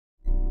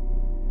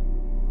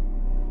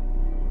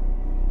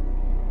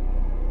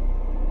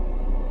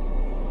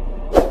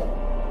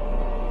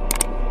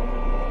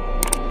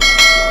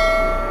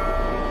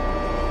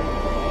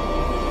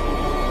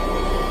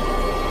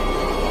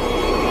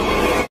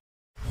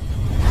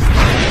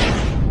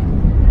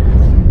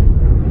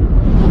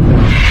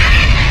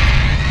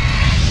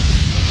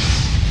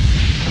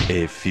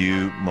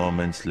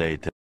moments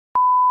later.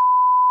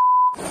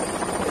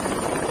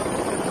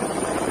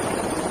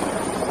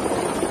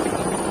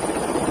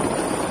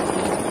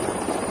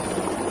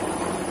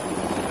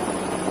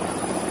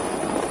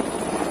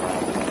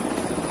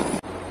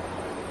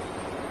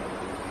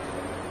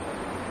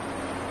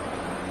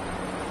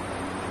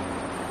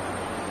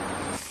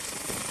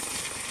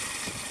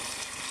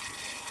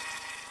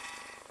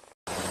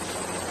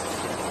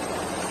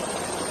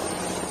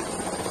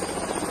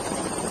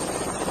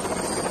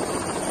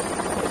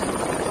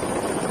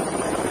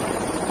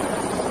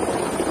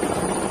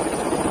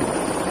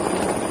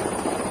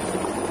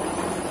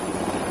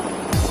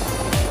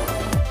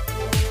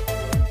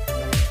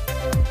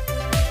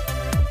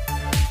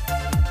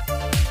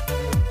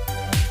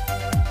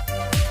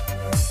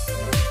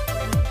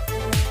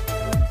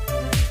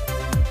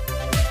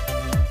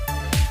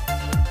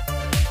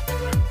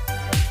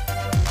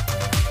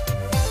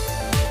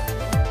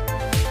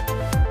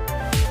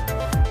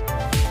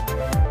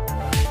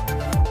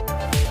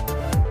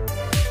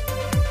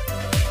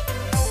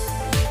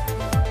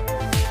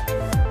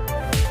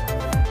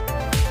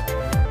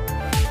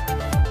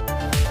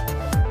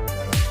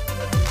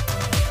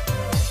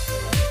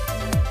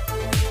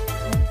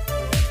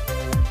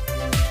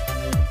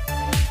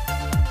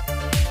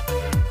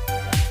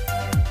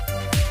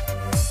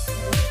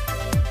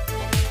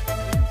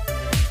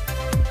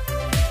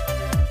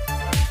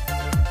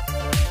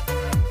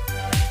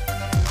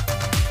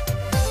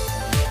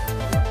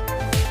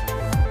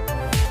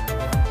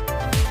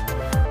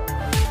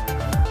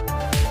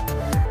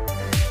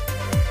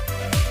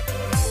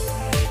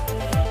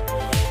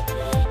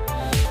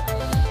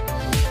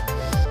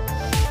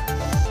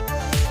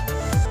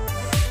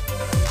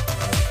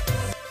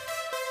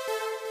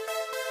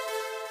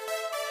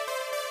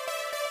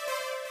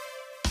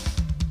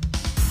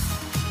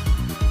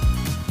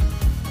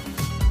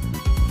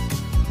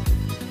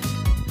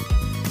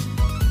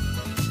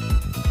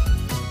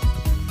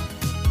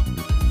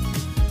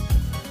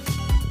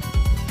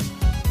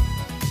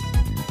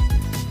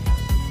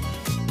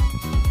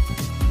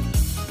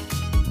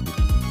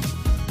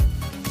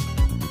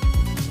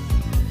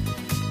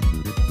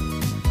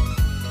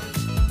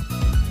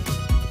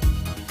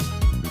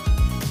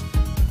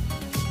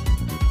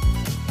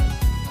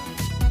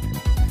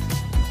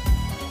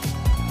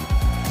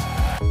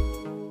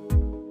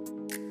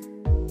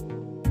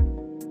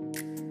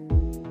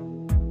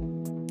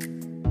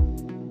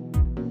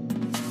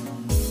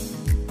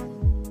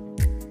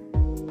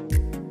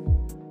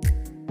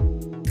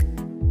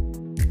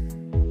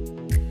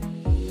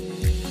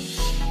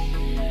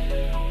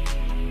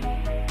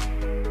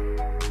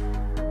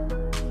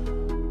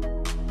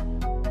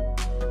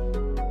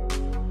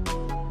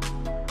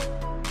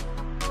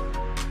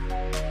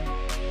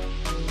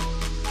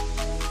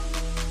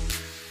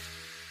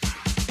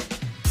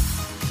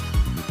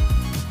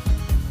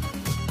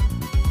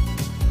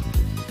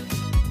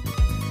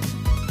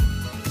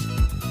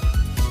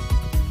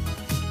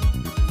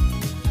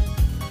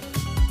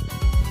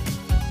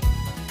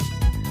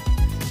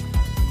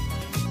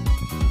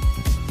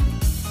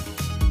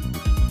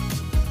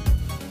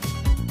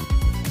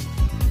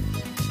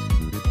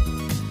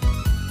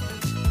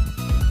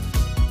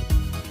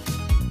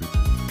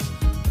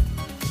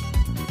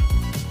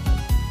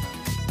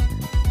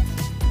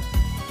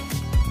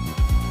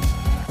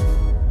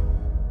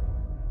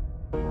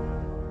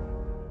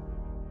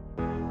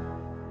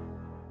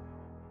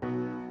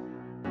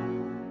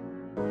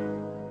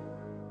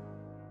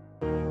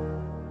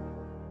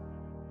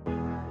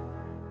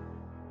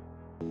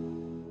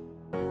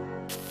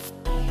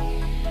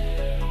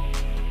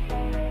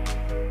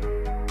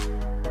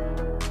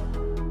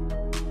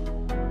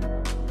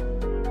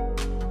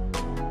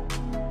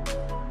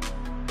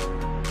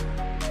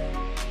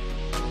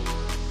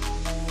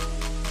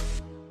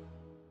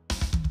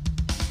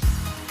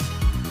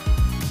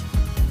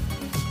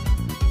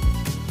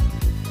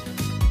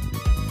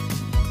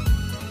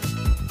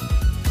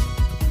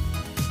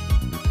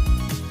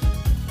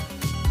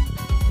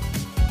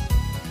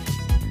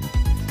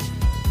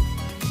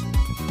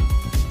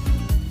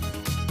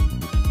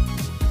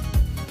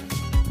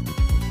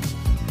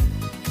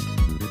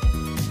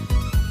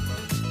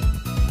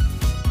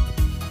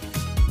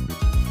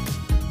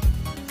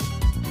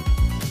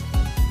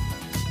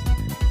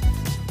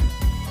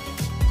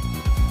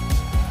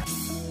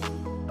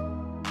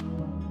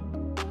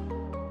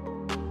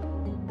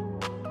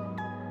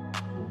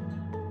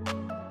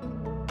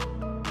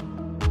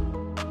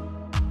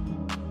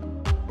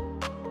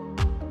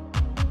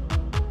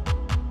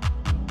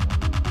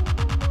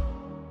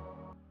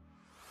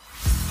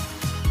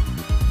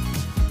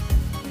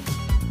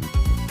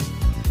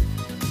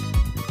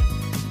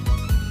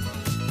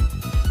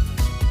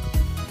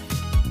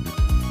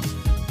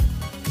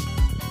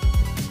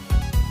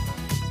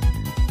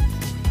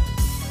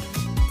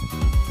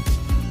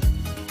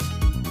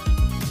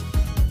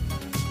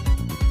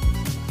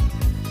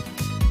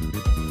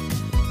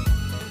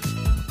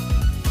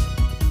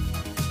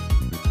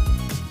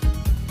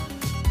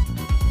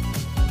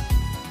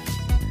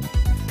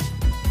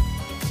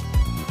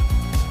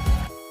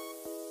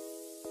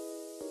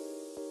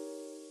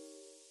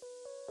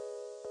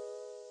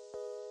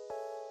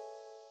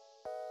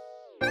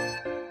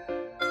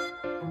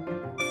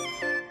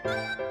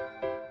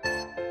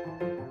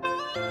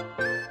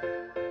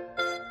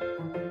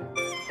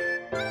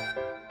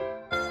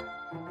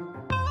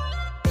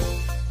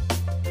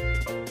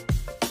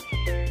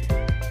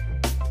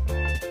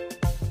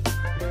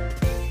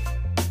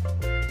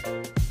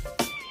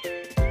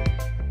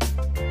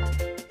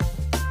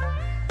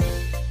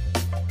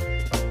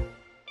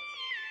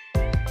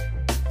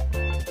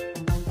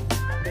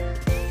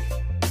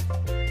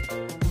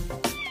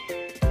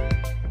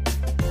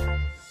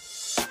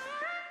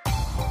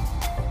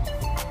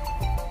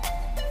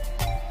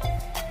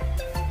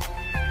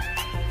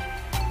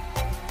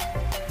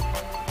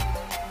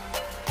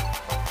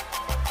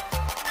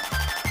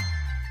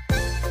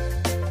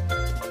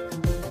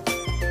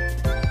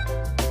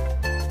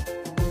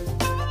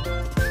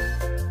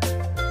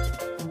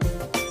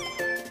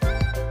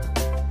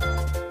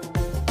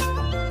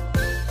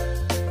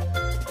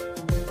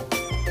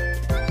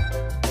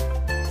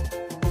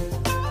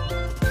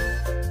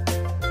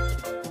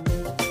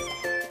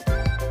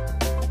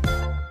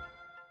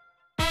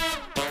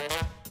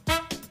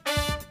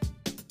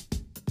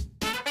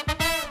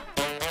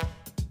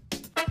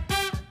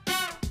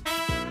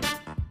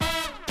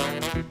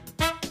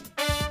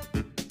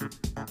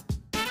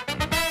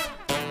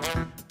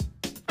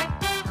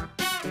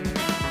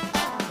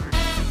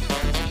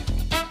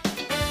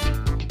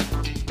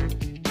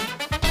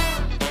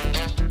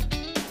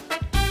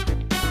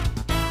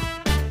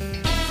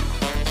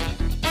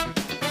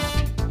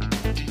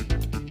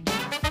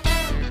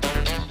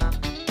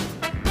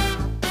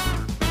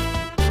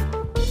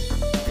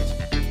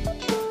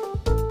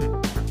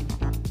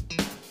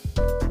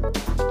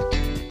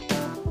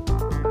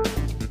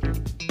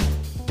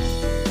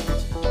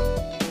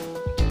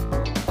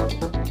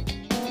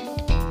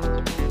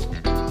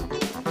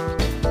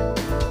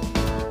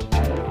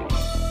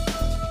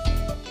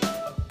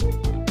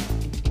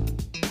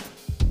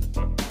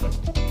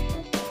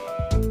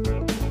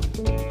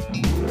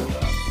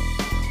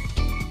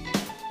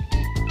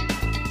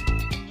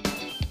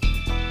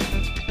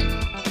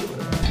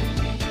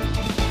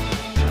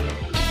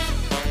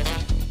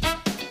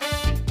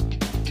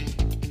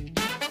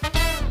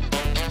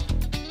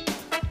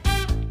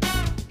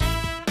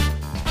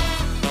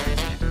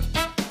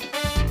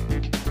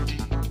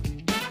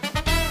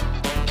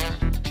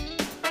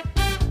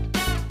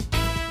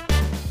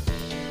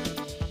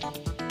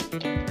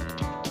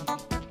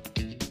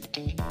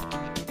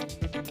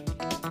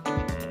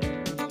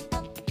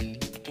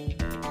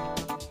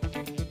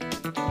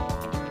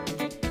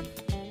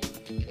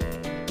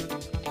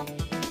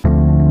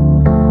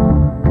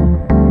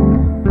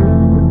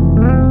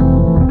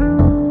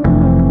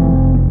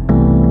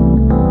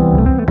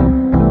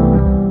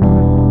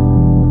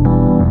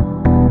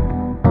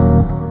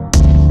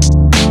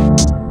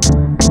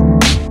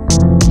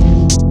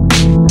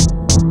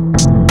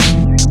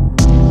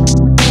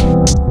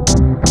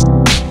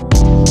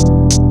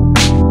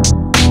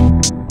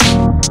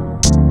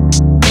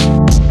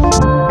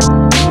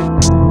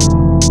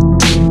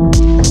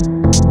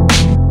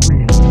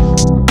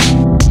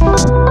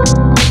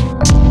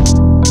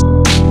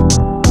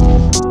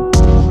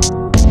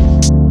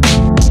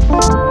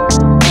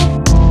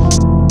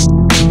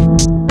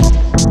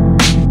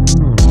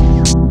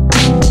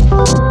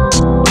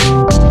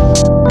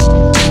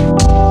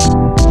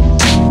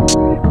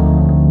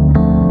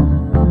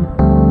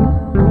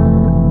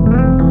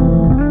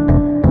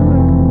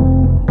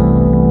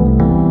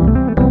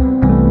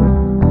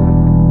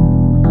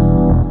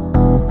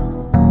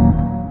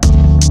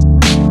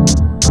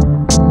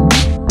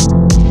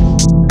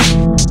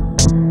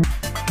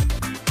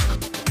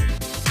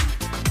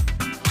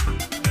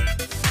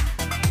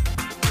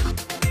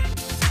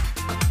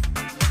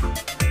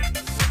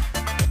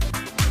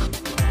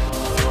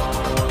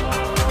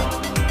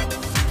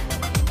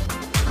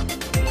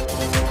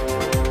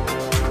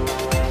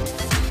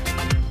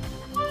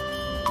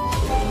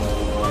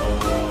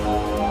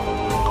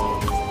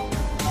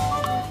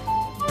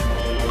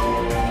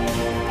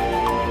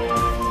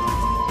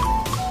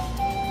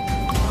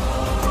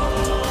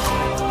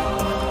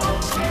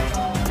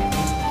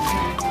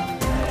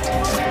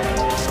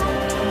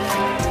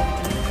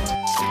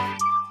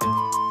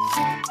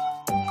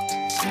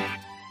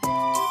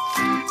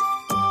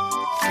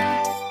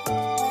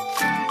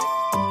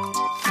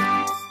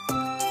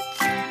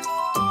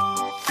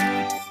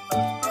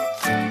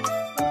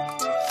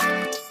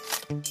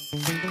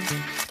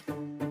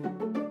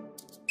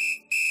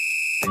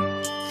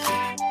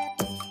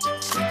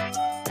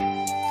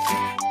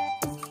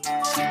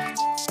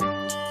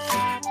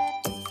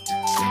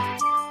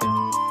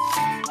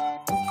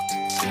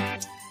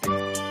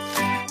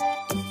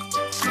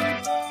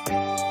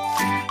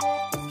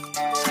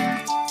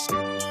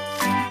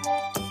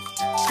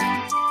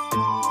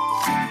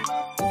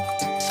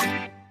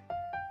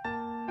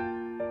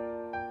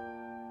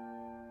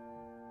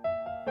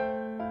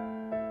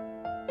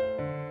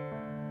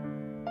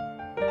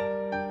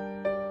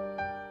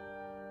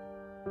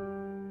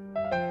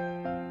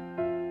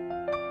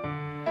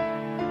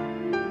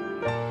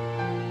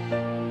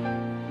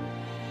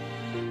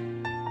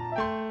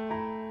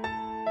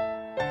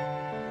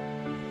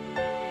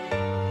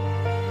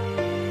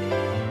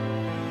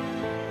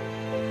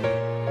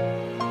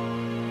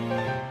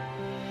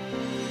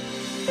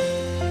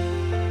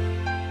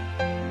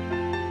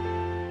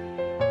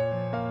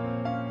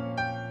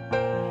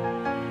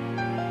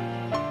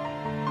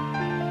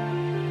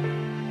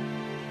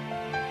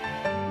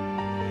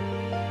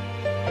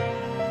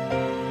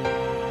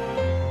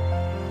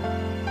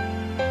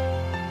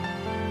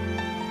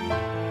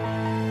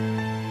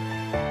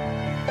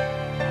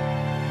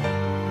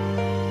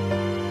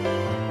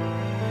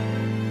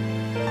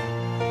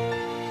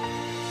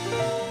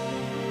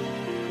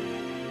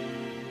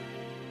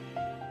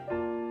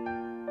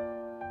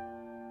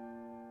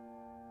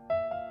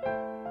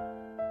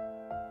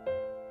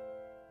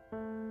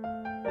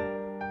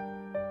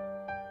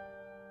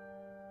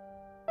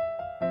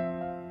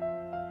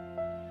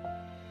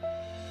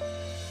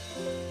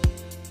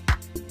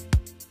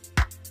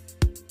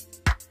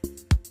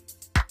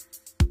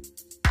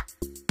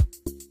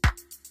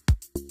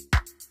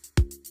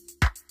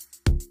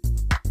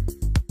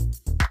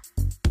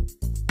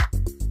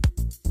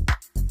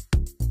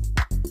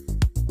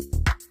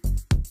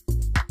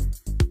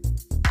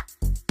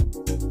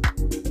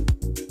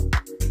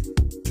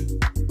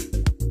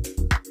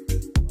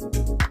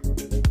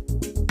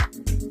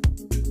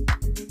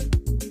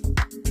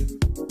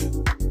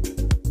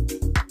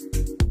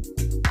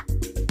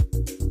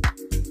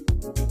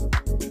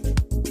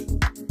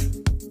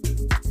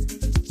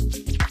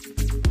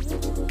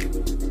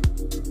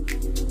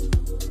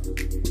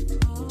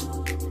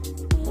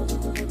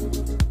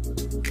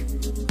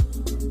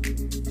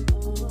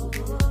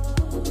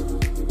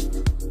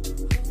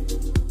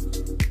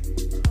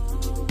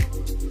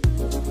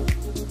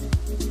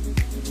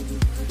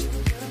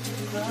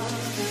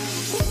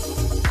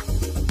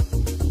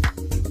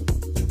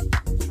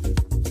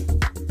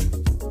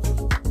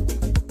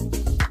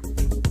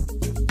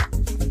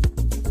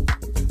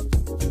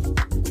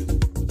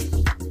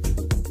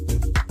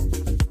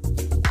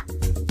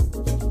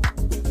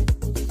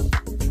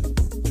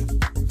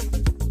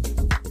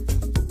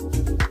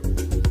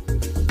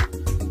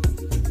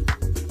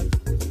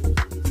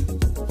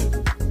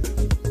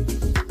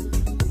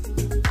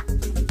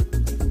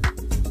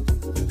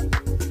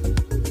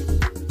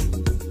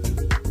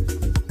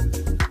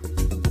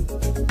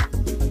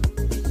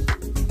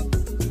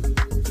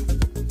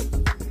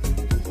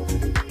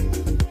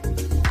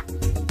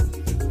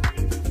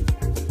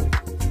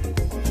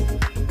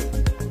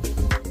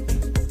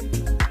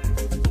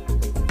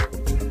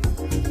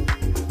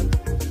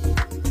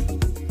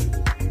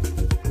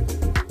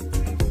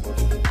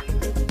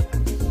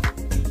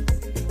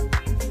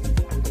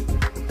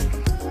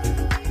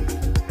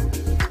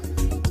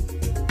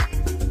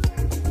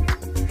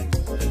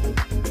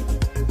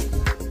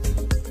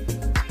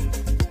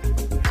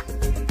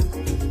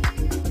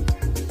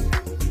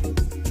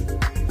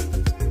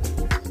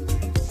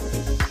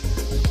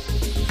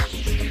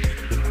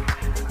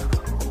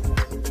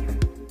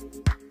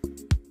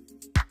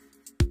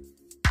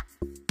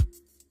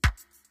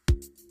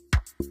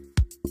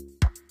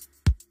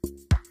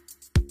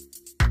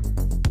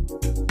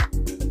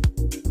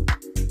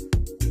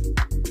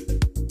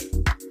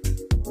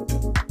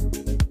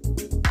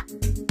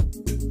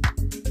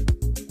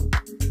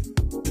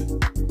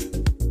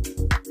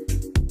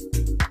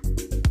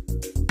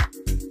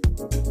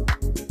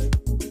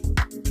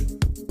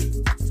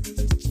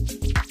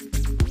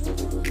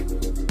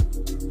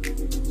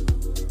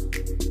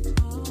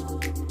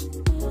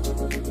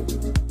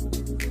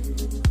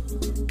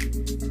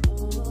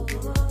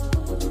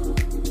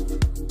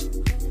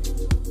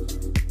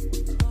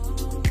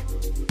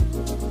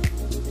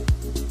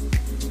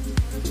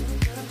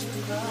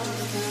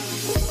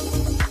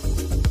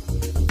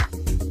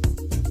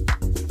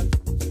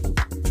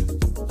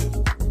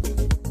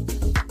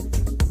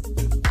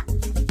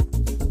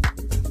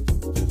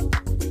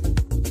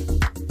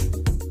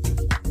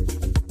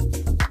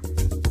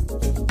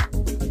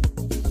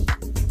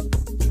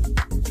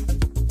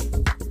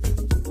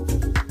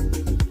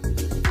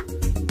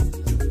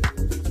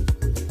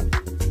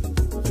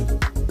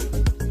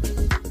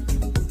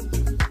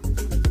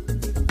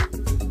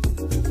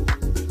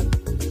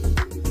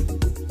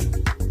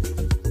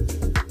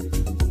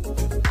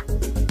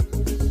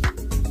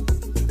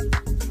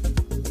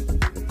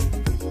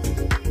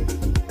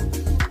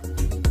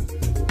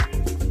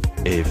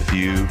 A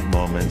few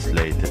moments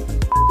later.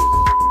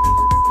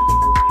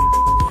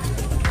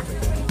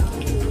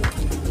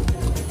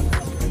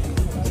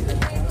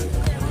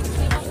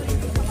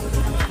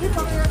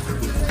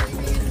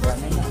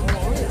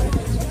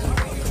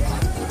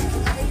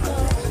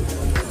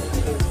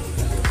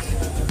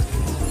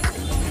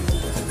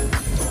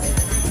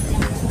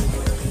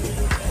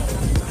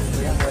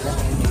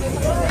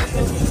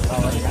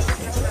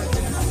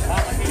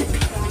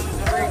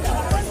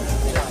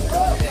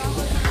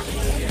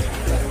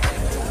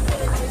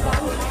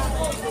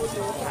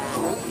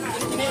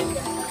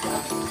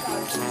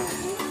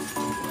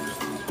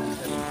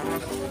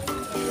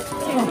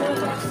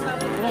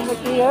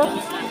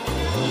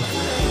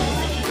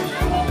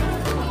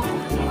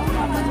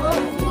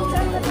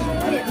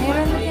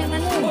 Meron mo yung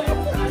ano.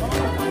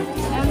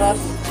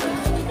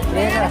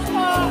 Meron.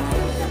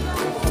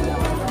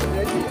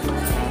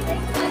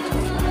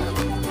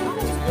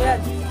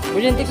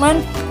 Pwede tikman?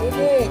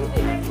 Pwede.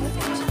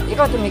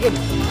 Ikaw tumikip.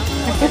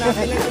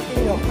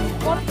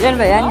 Yan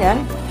ba yan? Yan?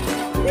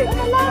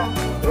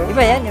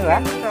 Iba yan, di ba?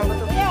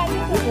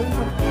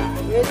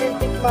 Pwede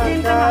tikman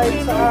kahit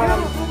saan.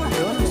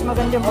 Mas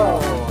maganda po.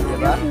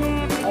 Diba?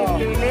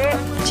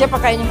 Siya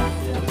pakainin mo.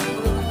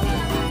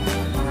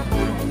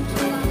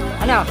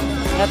 Ano?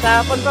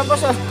 Natapon pa po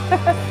so.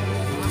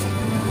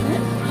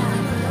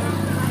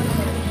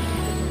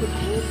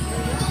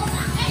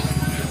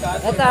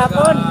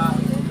 Natapon.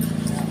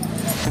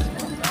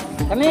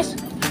 Kamis?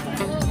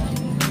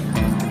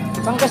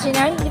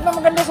 Pangasinan? Di ba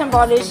maganda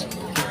Sambales?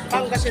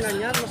 Pangasinan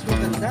yan, mas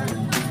maganda.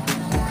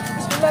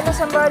 Mas maganda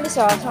Sambales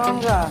ha,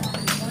 Sangga.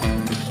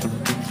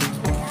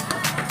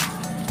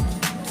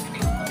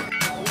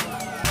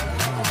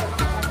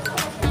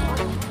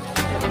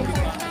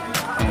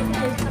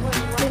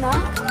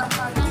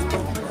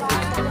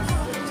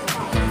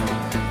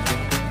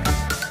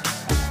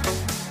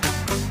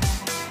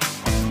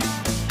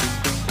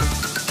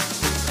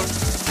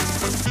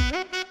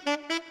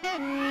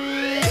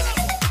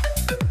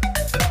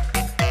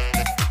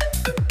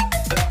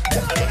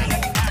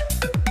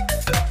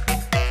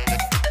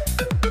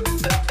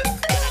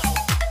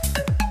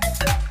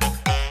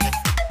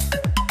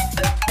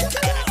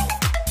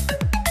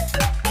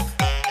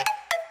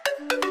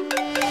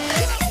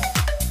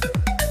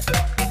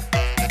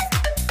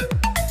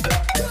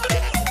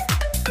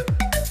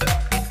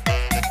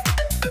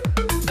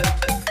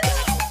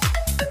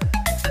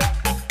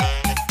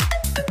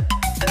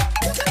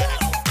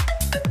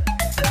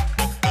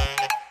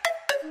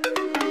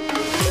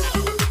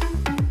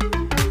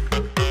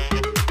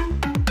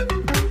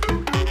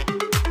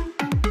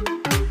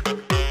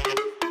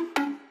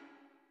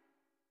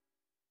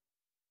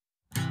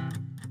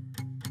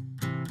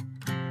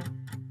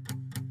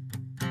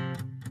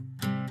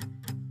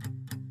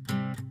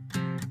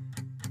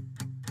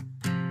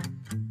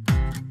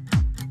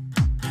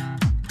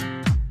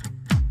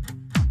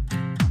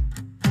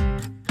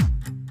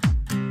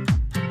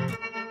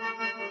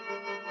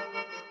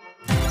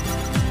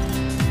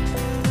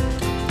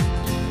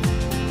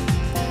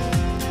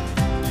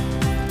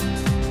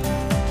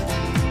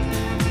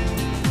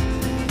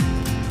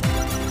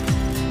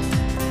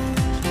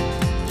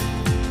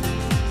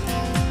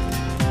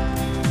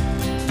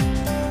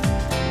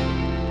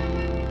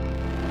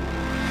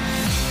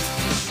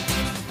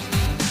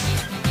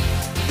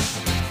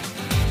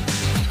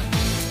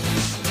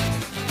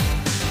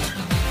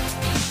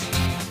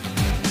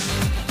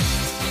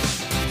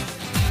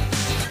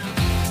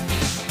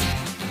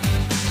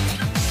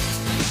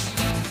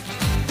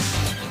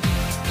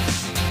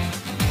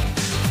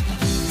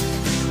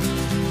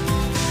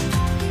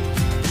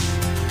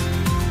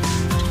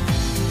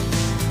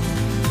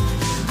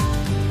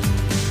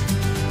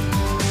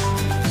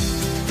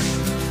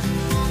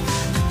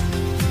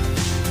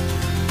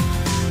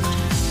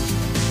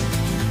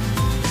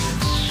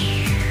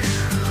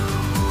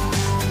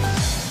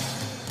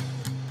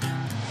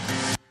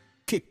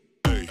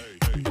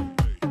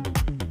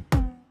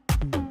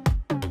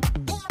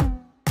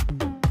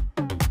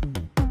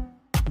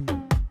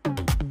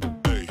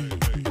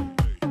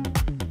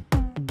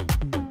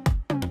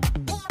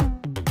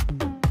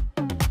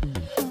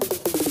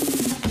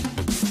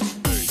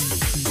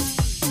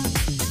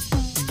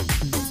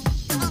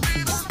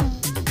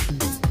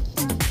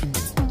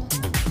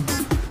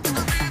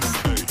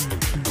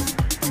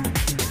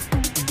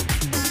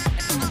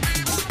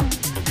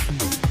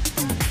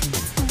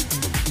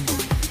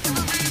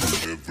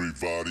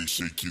 Everybody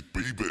shake it,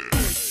 baby.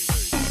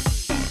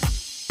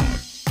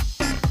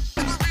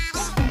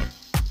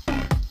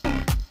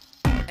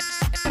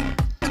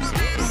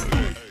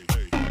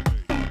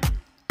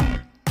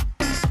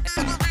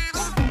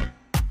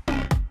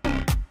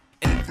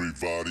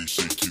 Everybody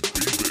shake it,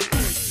 baby.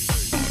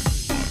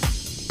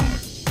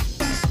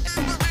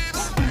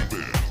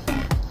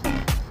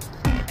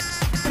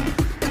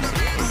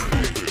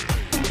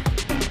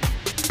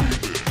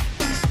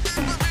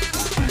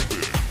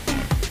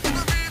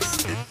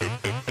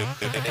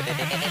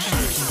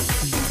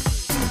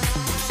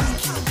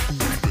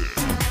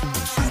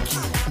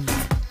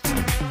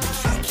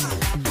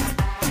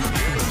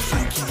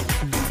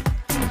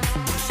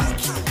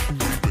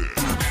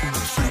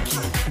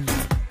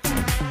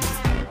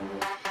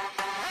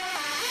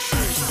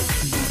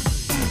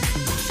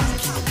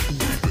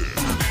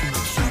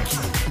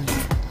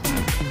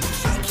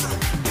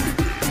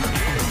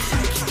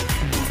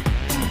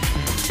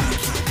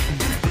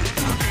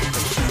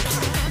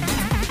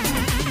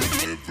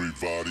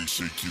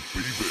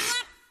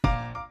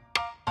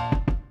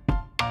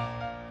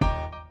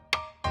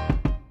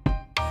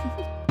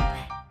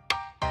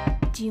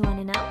 Do you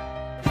wanna know?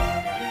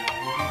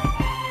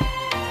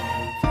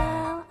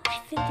 Well,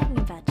 I've been thinking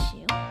about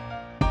you,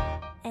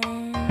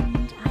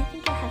 and I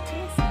think you'll have to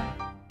listen,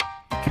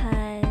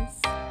 because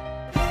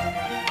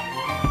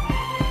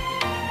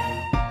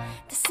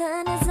the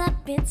sun is up,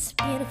 it's a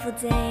beautiful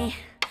day.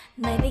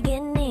 My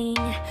beginning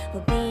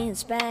will be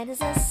as bright as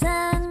the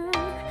sun.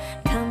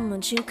 Come,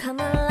 won't you come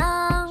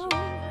along?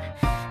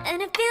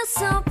 And it feels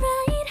so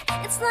bright,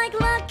 it's like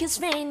luck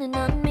is raining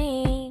on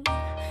me.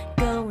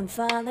 Go and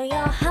follow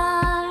your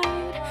heart,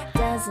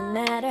 doesn't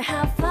matter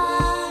how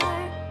far.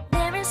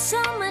 There is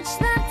so much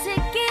love to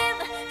give,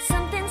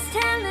 something's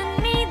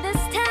telling me this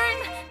time.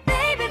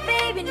 Baby,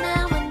 baby,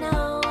 now I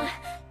know.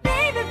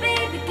 Baby,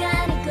 baby,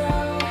 gotta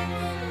go.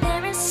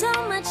 There is so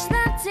much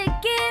love to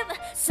give,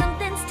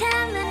 something's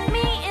telling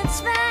me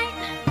it's right.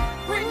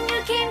 When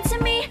you came to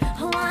me,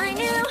 oh I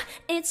knew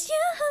it's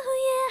you,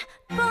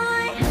 yeah,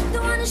 boy. The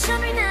one who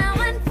showed me now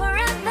and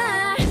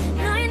forever.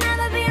 No, you'll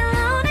never be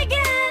alone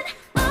again.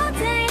 All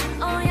day,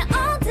 oh yeah,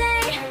 all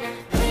day.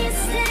 Please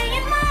stay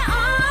in my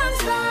arms,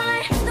 boy.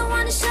 The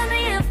one who showed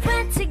me if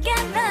we're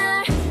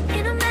together.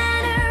 It don't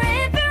matter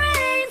if it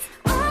rains.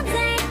 All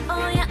day,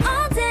 oh yeah,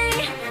 all day.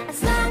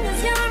 As long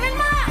as you're in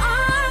my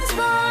arms,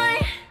 boy.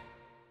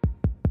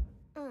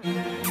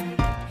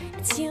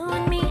 It's you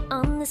and me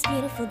on this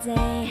beautiful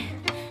day,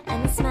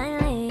 and it's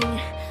smiling,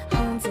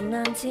 holding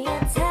on to you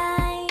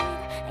tight.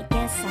 I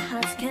guess our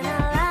hearts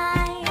cannot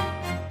lie,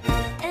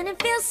 and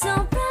it feels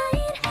so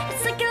bright.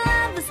 It's like your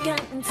love has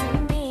gotten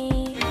to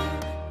me.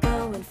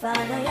 Go and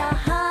follow your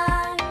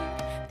heart,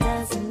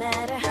 doesn't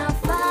matter how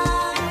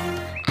far.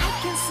 I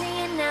can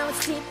see it now,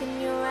 it's deep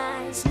in your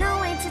eyes. No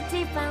way to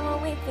define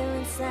what we feel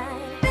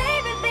inside.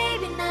 Baby,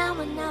 baby, now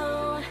I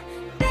know.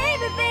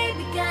 Baby,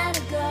 baby,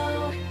 gotta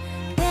go.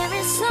 There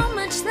is so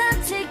much love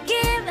to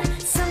give,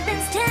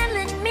 something's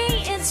telling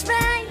me it's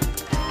right.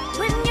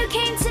 When you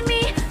came to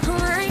me, oh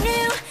I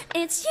knew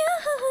it's you,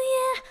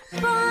 yeah,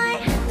 boy.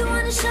 The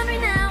one who showed me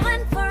now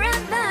and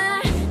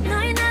forever.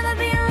 No, you'll never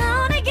be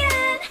alone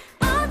again.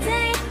 All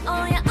day,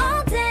 oh yeah,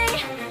 all day.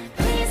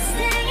 Please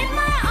stay in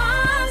my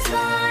arms,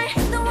 boy.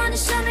 The one who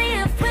showed me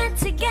if we're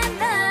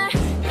together.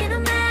 It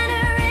don't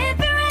matter if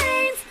it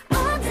rains.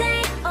 All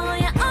day, oh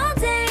yeah, all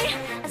day.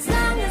 As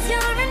long as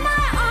you're in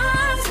my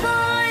arms,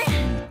 boy.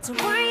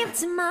 Don't worry about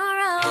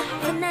tomorrow,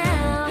 for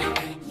now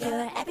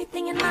you're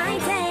everything in my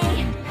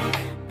day.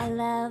 I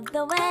love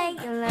the way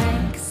you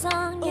like a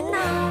song, you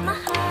know my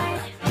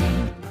heart.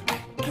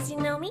 Cause you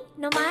know me,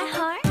 know my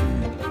heart.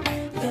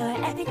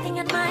 You're everything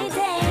in my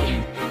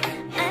day.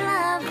 I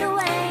love the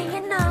way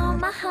you know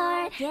my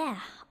heart. Yeah,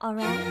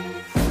 alright.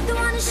 The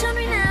one who showed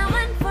me now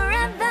and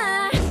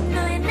forever.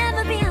 No, you'll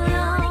never be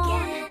alone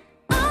again.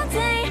 All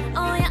day,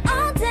 oh yeah,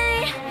 all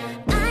day.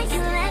 I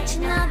can let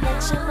you know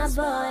that you're my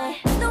boy.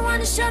 The one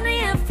who showed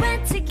me if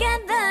we're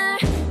together.